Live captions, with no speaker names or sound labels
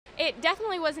It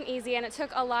definitely wasn't easy, and it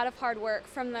took a lot of hard work,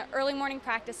 from the early morning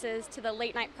practices to the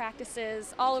late night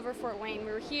practices all over Fort Wayne.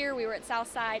 We were here, we were at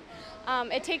Southside.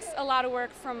 It takes a lot of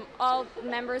work from all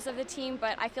members of the team,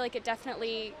 but I feel like it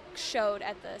definitely showed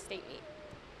at the state meet.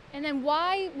 And then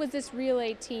why was this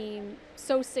relay team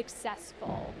so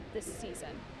successful this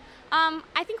season?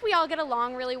 I think we all get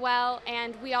along really well,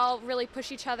 and we all really push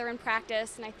each other in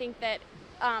practice, and I think that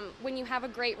when you have a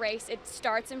great race, it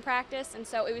starts in practice, and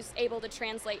so it was able to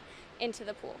translate into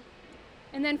the pool.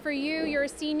 And then for you, you're a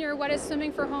senior, what has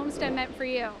swimming for Homestead meant for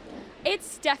you?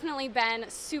 It's definitely been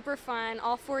super fun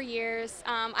all 4 years.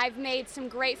 I've made some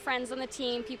great friends on the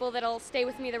team, people that'll stay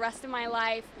with me the rest of my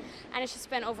life, and it's just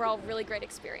been overall a really great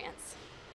experience.